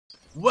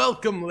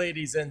Welcome,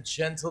 ladies and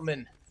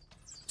gentlemen,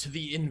 to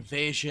the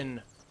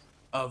invasion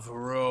of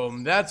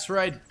Rome. That's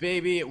right,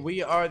 baby.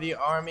 We are the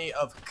army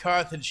of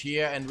Carthage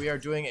here, and we are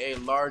doing a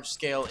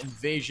large-scale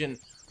invasion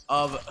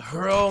of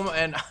Rome.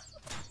 And I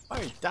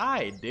already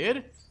died,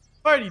 dude.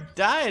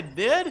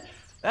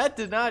 That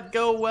did not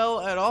go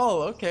well at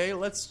all. Okay,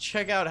 let's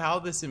check out how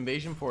this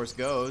invasion force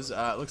goes.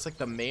 It looks like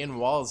the main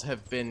walls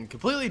have been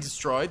completely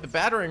destroyed. The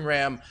battering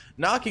ram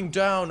knocking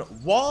down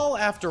wall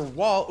after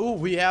wall. Ooh,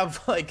 we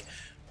have like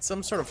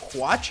some sort of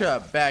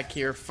Hwacha back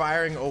here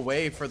firing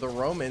away for the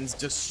Romans,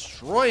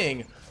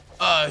 destroying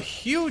a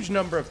huge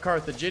number of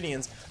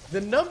Carthaginians. The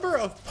number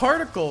of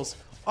particles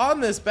on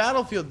this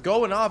battlefield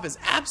going off is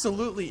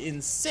absolutely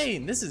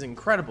insane. This is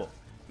incredible.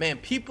 Man,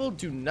 people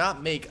do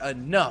not make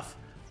enough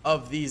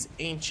of these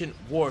ancient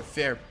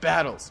warfare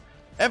battles.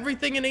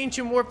 Everything in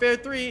Ancient Warfare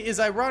 3 is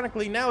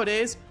ironically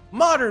nowadays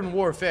modern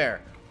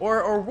warfare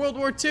or World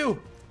War II.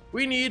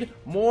 We need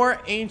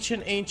more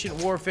ancient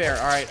warfare.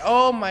 All right.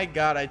 Oh my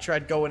God! I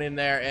tried going in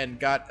there and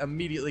got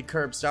immediately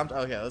curb stomped.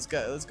 Okay, let's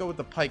go with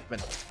the pikemen.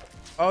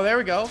 Oh, there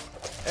we go.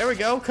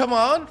 Come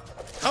on,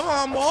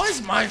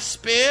 boys. My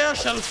spear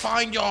shall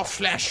find your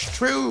flesh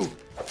true,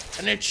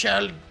 and it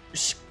shall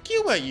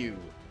skewer you.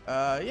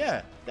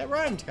 Yeah, that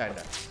rhymed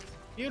kinda.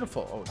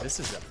 Beautiful. Oh,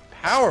 this is a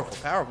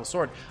powerful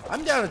sword.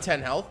 I'm down to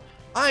 10 health.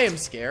 I am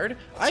scared.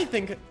 I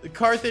think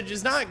Carthage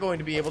is not going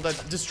to be able to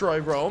destroy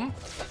Rome.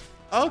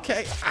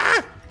 Okay.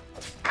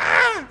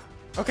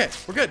 Okay,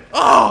 we're good.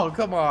 Oh,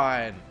 come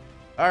on.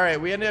 All right,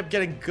 we ended up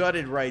getting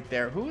gutted right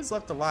there. Who is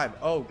left alive?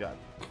 Oh, God.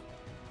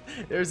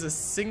 There's a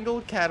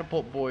single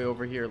catapult boy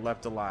over here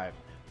left alive.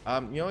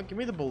 You know what? Give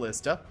me the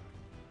ballista.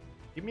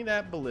 Give me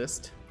that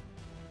ballista.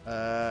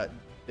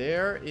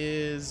 There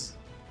is...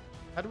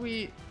 How do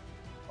we...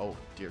 Oh,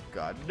 dear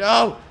God.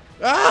 No!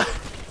 Ah!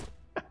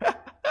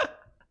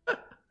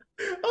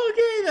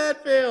 Okay,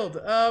 that failed.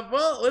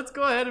 Well, let's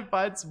go ahead and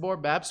find some more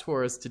maps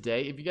for us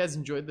today. If you guys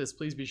enjoyed this,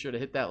 please be sure to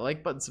hit that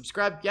like button,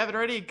 subscribe if you haven't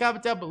already, and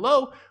comment down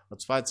below.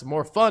 Let's find some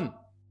more fun.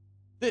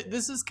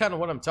 This is kind of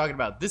what I'm talking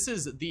about. This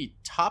is the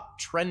top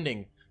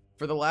trending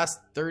for the last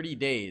 30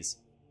 days.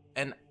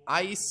 And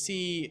I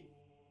see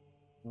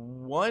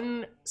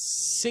one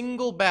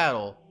single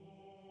battle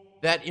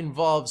that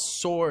involves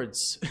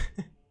swords.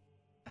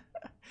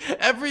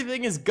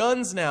 Everything is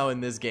guns now in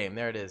this game.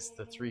 There it is,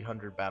 the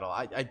 300 battle.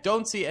 I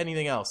don't see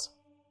anything else.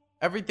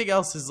 Everything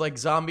else is like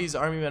zombies,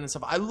 army men, and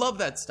stuff. I love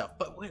that stuff,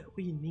 but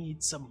we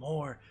need some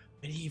more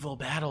medieval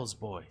battles,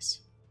 boys.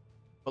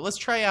 But let's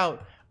try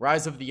out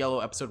Rise of the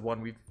Yellow Episode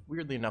 1. We've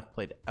weirdly enough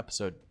played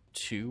Episode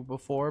 2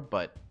 before,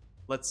 but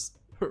let's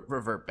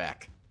revert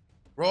back.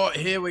 Right,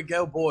 here we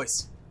go,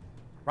 boys.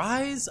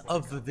 Rise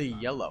of the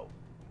Yellow.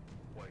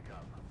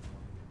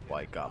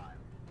 Wake up.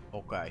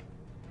 Okay.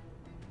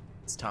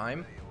 It's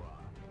time.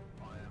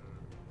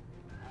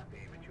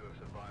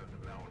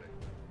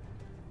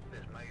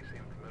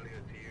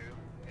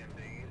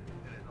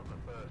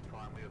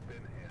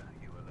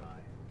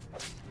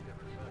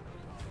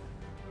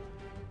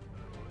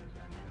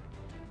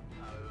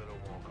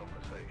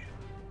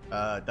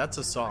 That's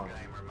a song.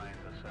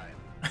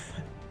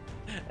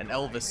 An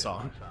Elvis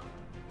song.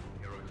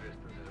 Your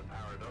existence is a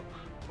paradox,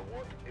 but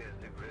what is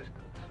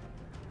existence?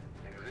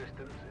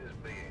 Existence is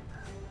being.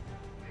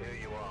 Here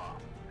you are,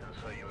 and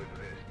so you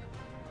exist.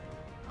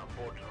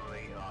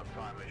 Unfortunately, our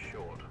time is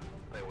short.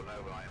 They will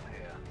know that I am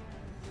here,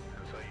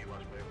 and so you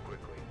must move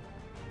quickly.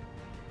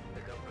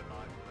 Pick up the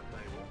knife from the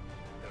table.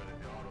 There is a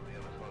guard on the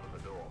other side of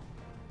the door.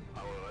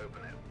 I will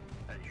open it,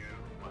 and you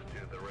must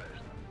do the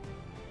rest.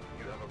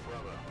 You have a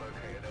brother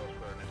located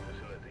elsewhere in this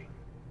facility.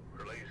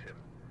 Release him.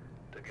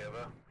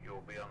 Together, you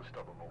will be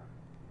unstoppable.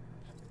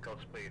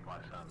 Godspeed, my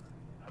son,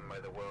 and may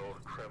the world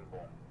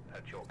tremble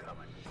at your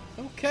coming.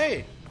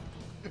 Okay.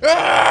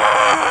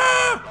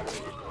 Ah!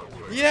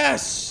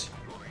 Yes!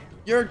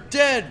 You're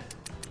dead!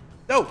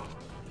 No!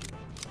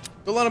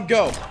 Don't let him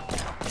go.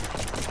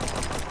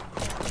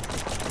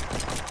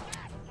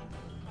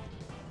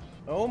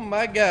 Oh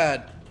my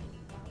God.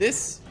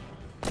 This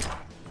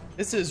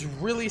is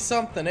really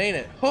something, ain't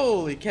it?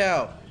 Holy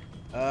cow.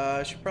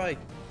 I should probably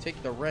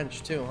take the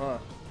wrench too, huh?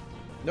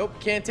 Nope,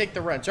 can't take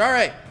the wrench. All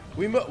right.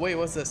 Wait,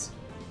 what's this?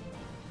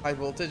 High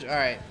voltage? All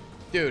right.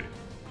 Dude.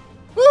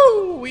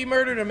 Woo! We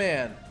murdered a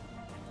man.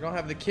 We don't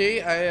have the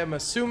key. I am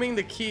assuming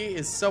the key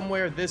is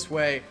somewhere this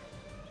way.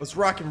 Let's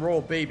rock and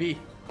roll, baby.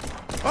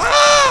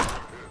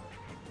 Ah!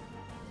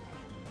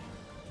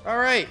 All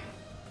right.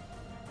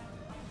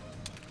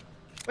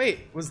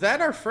 Wait, was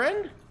that our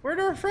friend? Where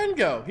did our friend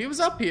go? He was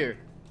up here.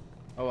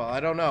 Oh, well, I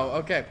don't know.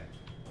 Okay.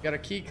 Got a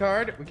key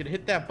card. We can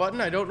hit that button.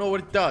 I don't know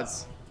what it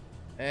does.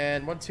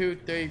 And 1, 2,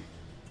 3,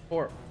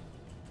 4.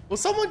 Will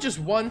someone just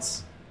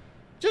once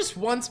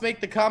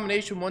make the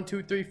combination 1,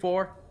 2, 3,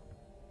 4?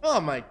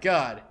 Oh my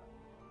God.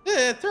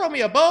 Throw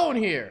me a bone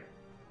here.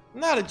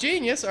 I'm not a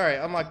genius. All right,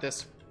 unlock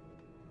this.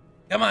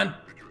 Come on.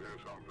 Did you hear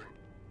something?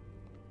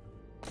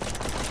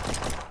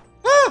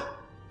 Ah!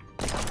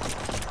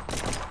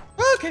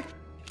 Okay.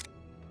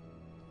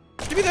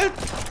 Give me that.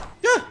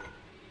 Yeah.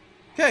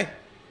 Okay.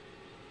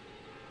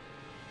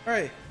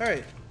 Alright,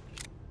 alright.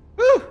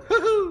 Woo!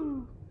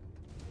 Hoo-hoo!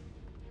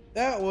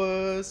 That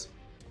was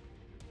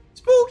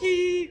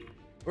spooky!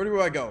 Where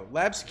do I go?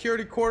 Lab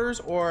security quarters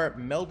or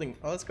melding?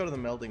 Oh, let's go to the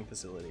melding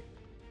facility.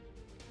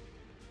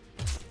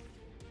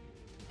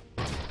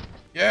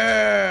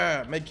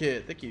 Yeah! Med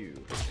kit, thank you.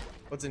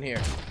 What's in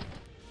here?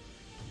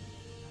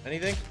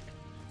 Anything?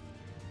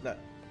 No.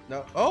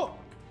 No. Oh!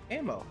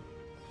 Ammo.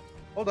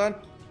 Hold on.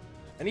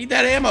 I need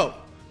that ammo!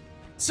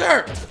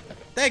 Sir!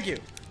 Thank you.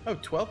 Oh,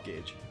 12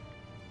 gauge.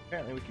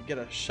 Apparently we could get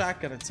a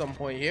shotgun at some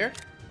point here.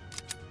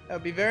 That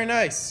would be very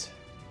nice.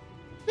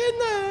 Very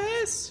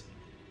nice!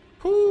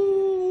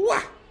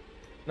 Hoo-wah!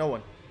 No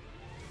one.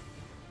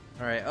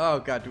 Alright, oh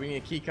god, do we need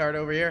a key card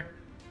over here?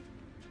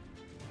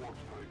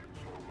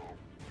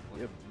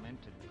 Yep.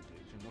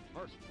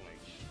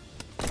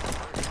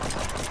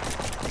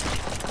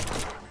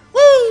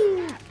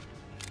 Woo!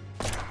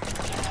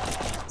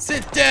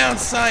 Sit down,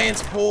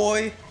 science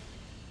boy!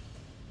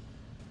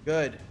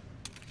 Good.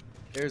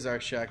 There's our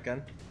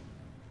shotgun.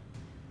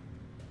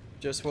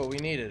 Just what we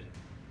needed.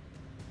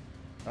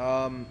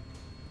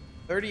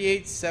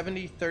 38,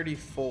 70,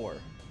 34.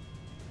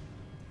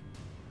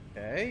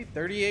 Okay,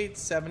 38,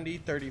 70,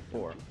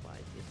 34. It's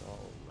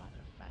all rather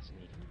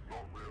fascinating.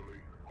 Not really.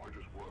 I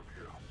just work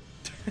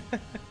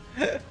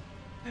here.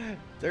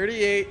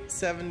 38,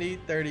 70,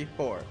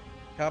 34.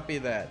 Copy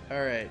that.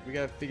 Alright, we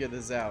gotta figure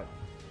this out.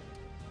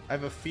 I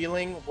have a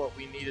feeling what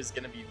we need is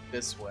gonna be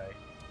this way.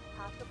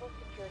 Possible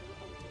security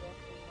incident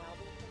in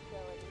Melbourne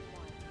Facility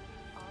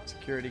 1. All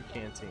Security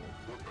canteen.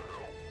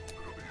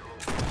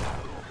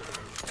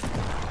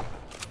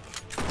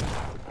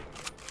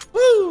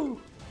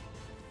 Woo!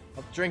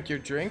 I'll drink your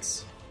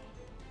drinks.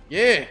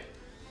 Yeah!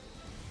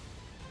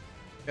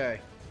 Okay.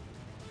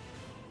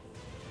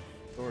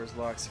 Doors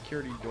locked.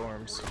 Security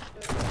dorms.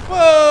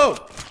 Whoa!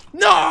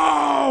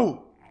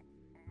 No!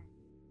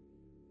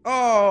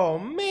 Oh,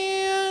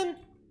 man!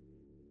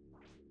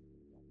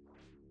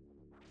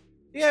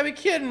 You gotta be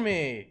kidding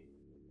me!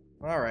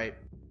 Alright.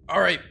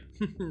 Alright.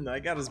 I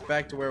got us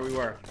back to where we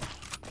were.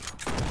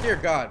 Dear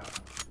God.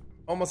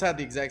 Almost had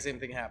the exact same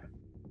thing happen.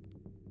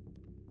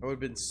 I would have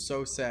been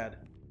so sad.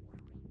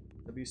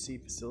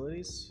 WC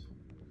facilities?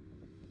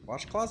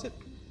 Wash closet?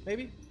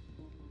 Maybe?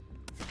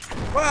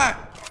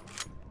 Ah!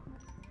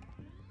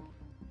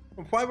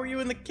 Why were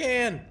you in the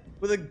can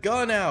with a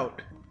gun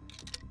out?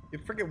 You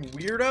freaking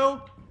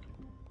weirdo?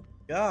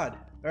 God.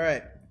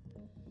 Alright.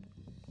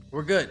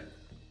 We're good.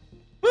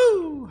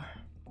 Woo!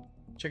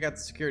 Check out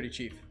the security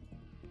chief.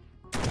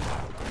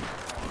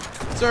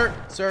 Sir,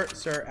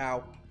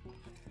 ow.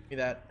 Give me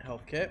that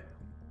health kit.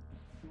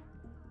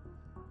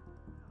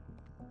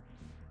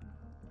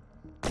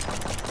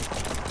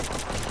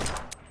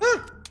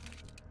 Ah!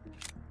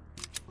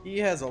 He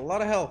has a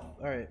lot of health.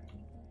 Alright.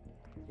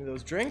 Give me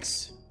those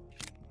drinks.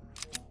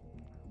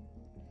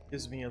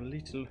 Gives me a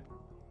little.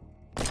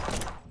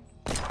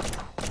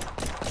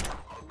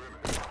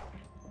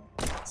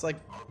 It's like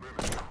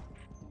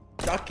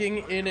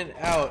ducking in and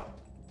out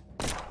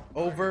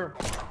over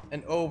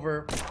and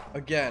over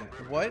again.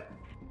 What?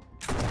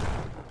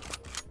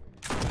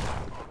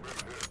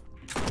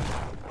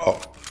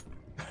 Oh,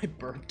 I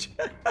burnt.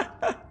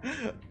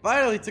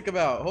 Finally took him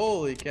out.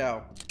 Holy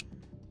cow.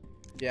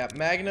 Yeah,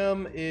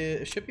 Magnum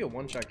is, it should be a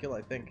one-shot kill,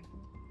 I think.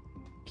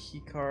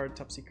 Key card,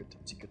 top secret,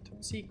 top secret,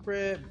 top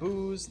secret.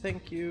 Booze,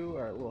 thank you.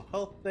 Alright, a little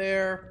health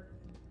there.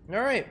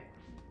 Alright.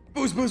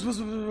 Booze, booze, booze,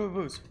 booze, booze,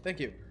 booze.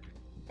 Thank you.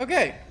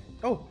 Okay.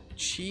 Oh,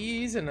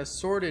 cheese and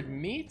assorted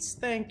meats.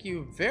 Thank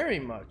you very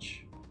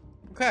much.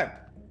 Okay.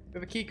 We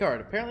have a key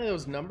card. Apparently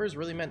those numbers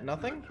really meant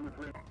nothing.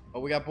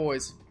 Oh, we got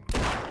boys.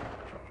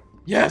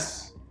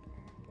 Yes!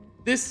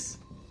 This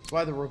is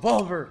why the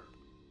revolver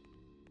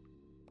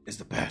is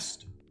the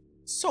best.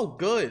 So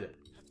good.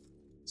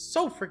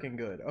 So freaking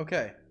good.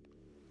 Okay.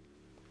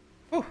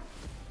 Whew.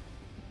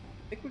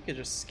 I think we could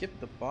just skip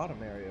the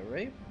bottom area,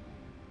 right?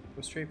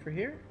 Go straight for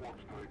here?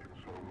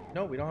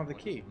 No, we don't have the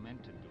key.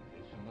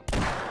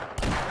 Ah!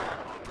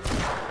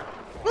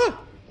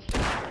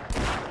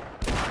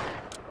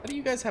 How do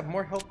you guys have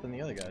more health than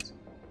the other guys?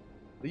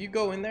 Will you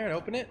go in there and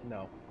open it?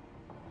 No.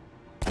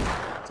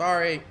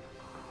 Sorry.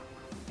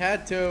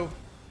 Had to.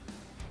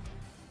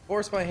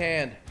 Force my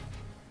hand.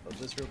 Close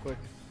this real quick.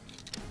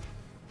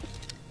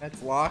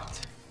 That's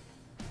locked.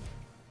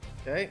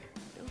 Okay.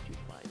 Don't you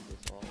find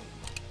this all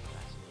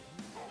fascinating?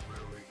 Not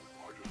really.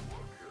 I just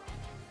work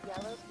here.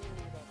 yellow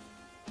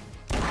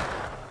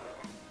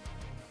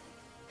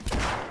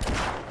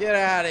needed. Get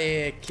out of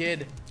here,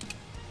 kid.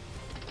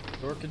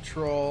 Door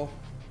control.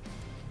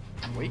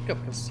 Wake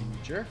up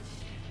procedure.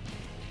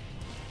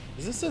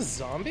 Is this a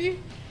zombie?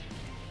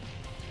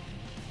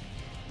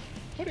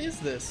 What is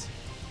this?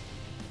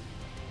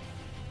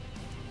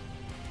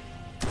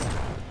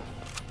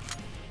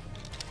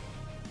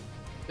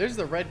 There's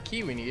the red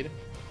key we need.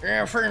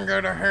 Our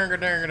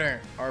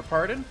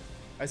pardon?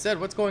 I said,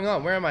 what's going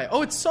on? Where am I?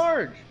 Oh, it's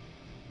Sarge!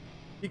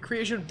 The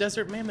creation of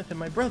Desert Mammoth and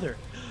my brother.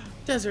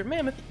 Desert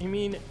Mammoth? You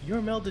mean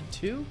you're melded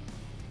too?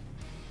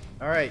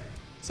 Alright,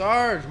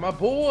 Sarge, my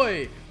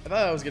boy! I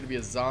thought I was gonna be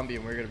a zombie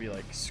and we were gonna be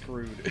like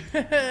screwed.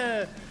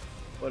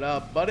 What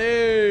up,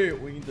 buddy?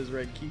 We need this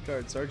red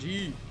keycard,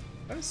 Sarge.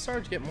 How does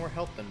Sarge get more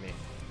health than me?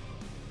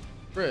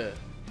 Bruh.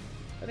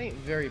 That ain't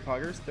very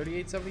poggers.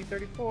 38, 70,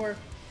 34.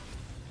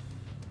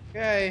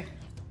 Okay.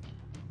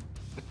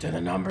 What do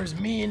the numbers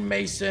mean,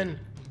 Mason?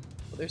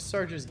 Well, there's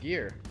Sarge's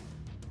gear.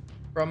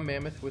 From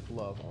Mammoth with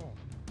Love. Oh.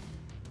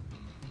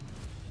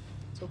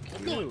 So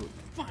cute. Good.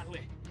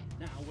 Finally.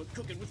 Now we're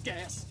cooking with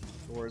gas.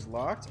 Door is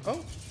locked.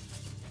 Oh.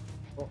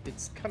 Well,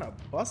 it's kind of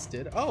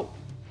busted. Oh.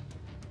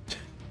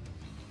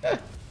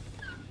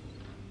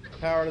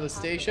 Power to the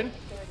station.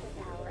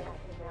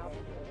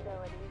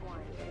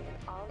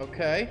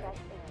 Okay.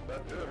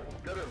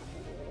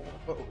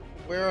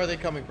 Where are they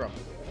coming from?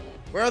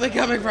 Where are they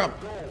coming from?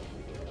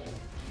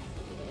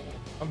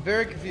 I'm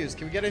very confused.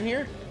 Can we get in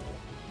here?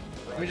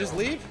 Can we just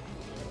leave?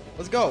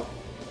 Let's go.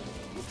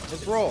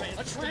 Let's roll.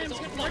 A tram's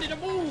getting ready to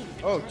move.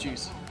 Oh,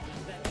 jeez.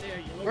 There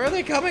you Where are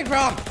they coming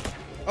from?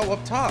 Oh,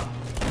 up top.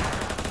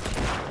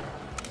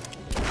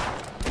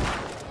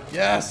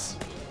 Yes.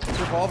 This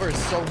revolver is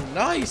so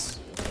nice.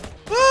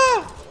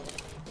 Ah!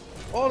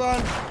 Hold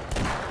on.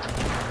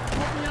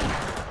 Help me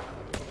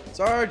out.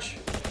 Sarge.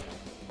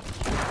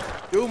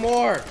 Do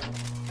more.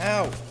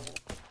 Ow.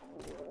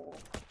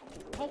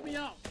 Help me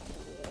out.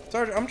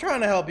 Sarge, I'm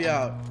trying to help you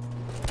out.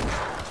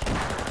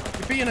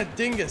 You're being a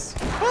dingus.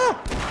 Ah!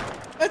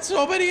 That's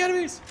so many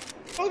enemies.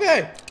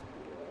 Okay.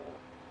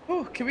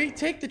 Oh, can we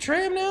take the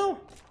tram now?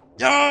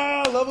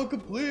 Yeah, level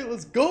complete.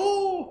 Let's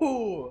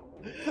go.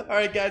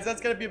 Alright guys, that's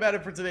gonna be about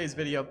it for today's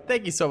video.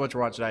 Thank you so much for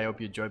watching. I hope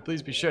you enjoyed.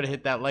 Please be sure to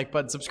hit that like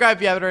button, subscribe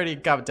if you haven't already,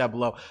 and comment down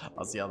below.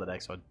 I'll see you on the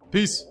next one.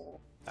 Peace.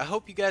 I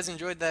hope you guys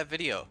enjoyed that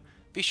video.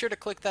 Be sure to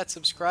click that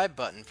subscribe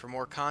button for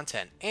more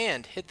content,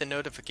 and hit the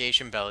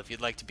notification bell if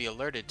you'd like to be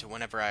alerted to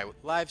whenever I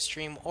live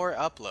stream or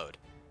upload.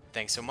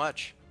 Thanks so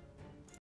much.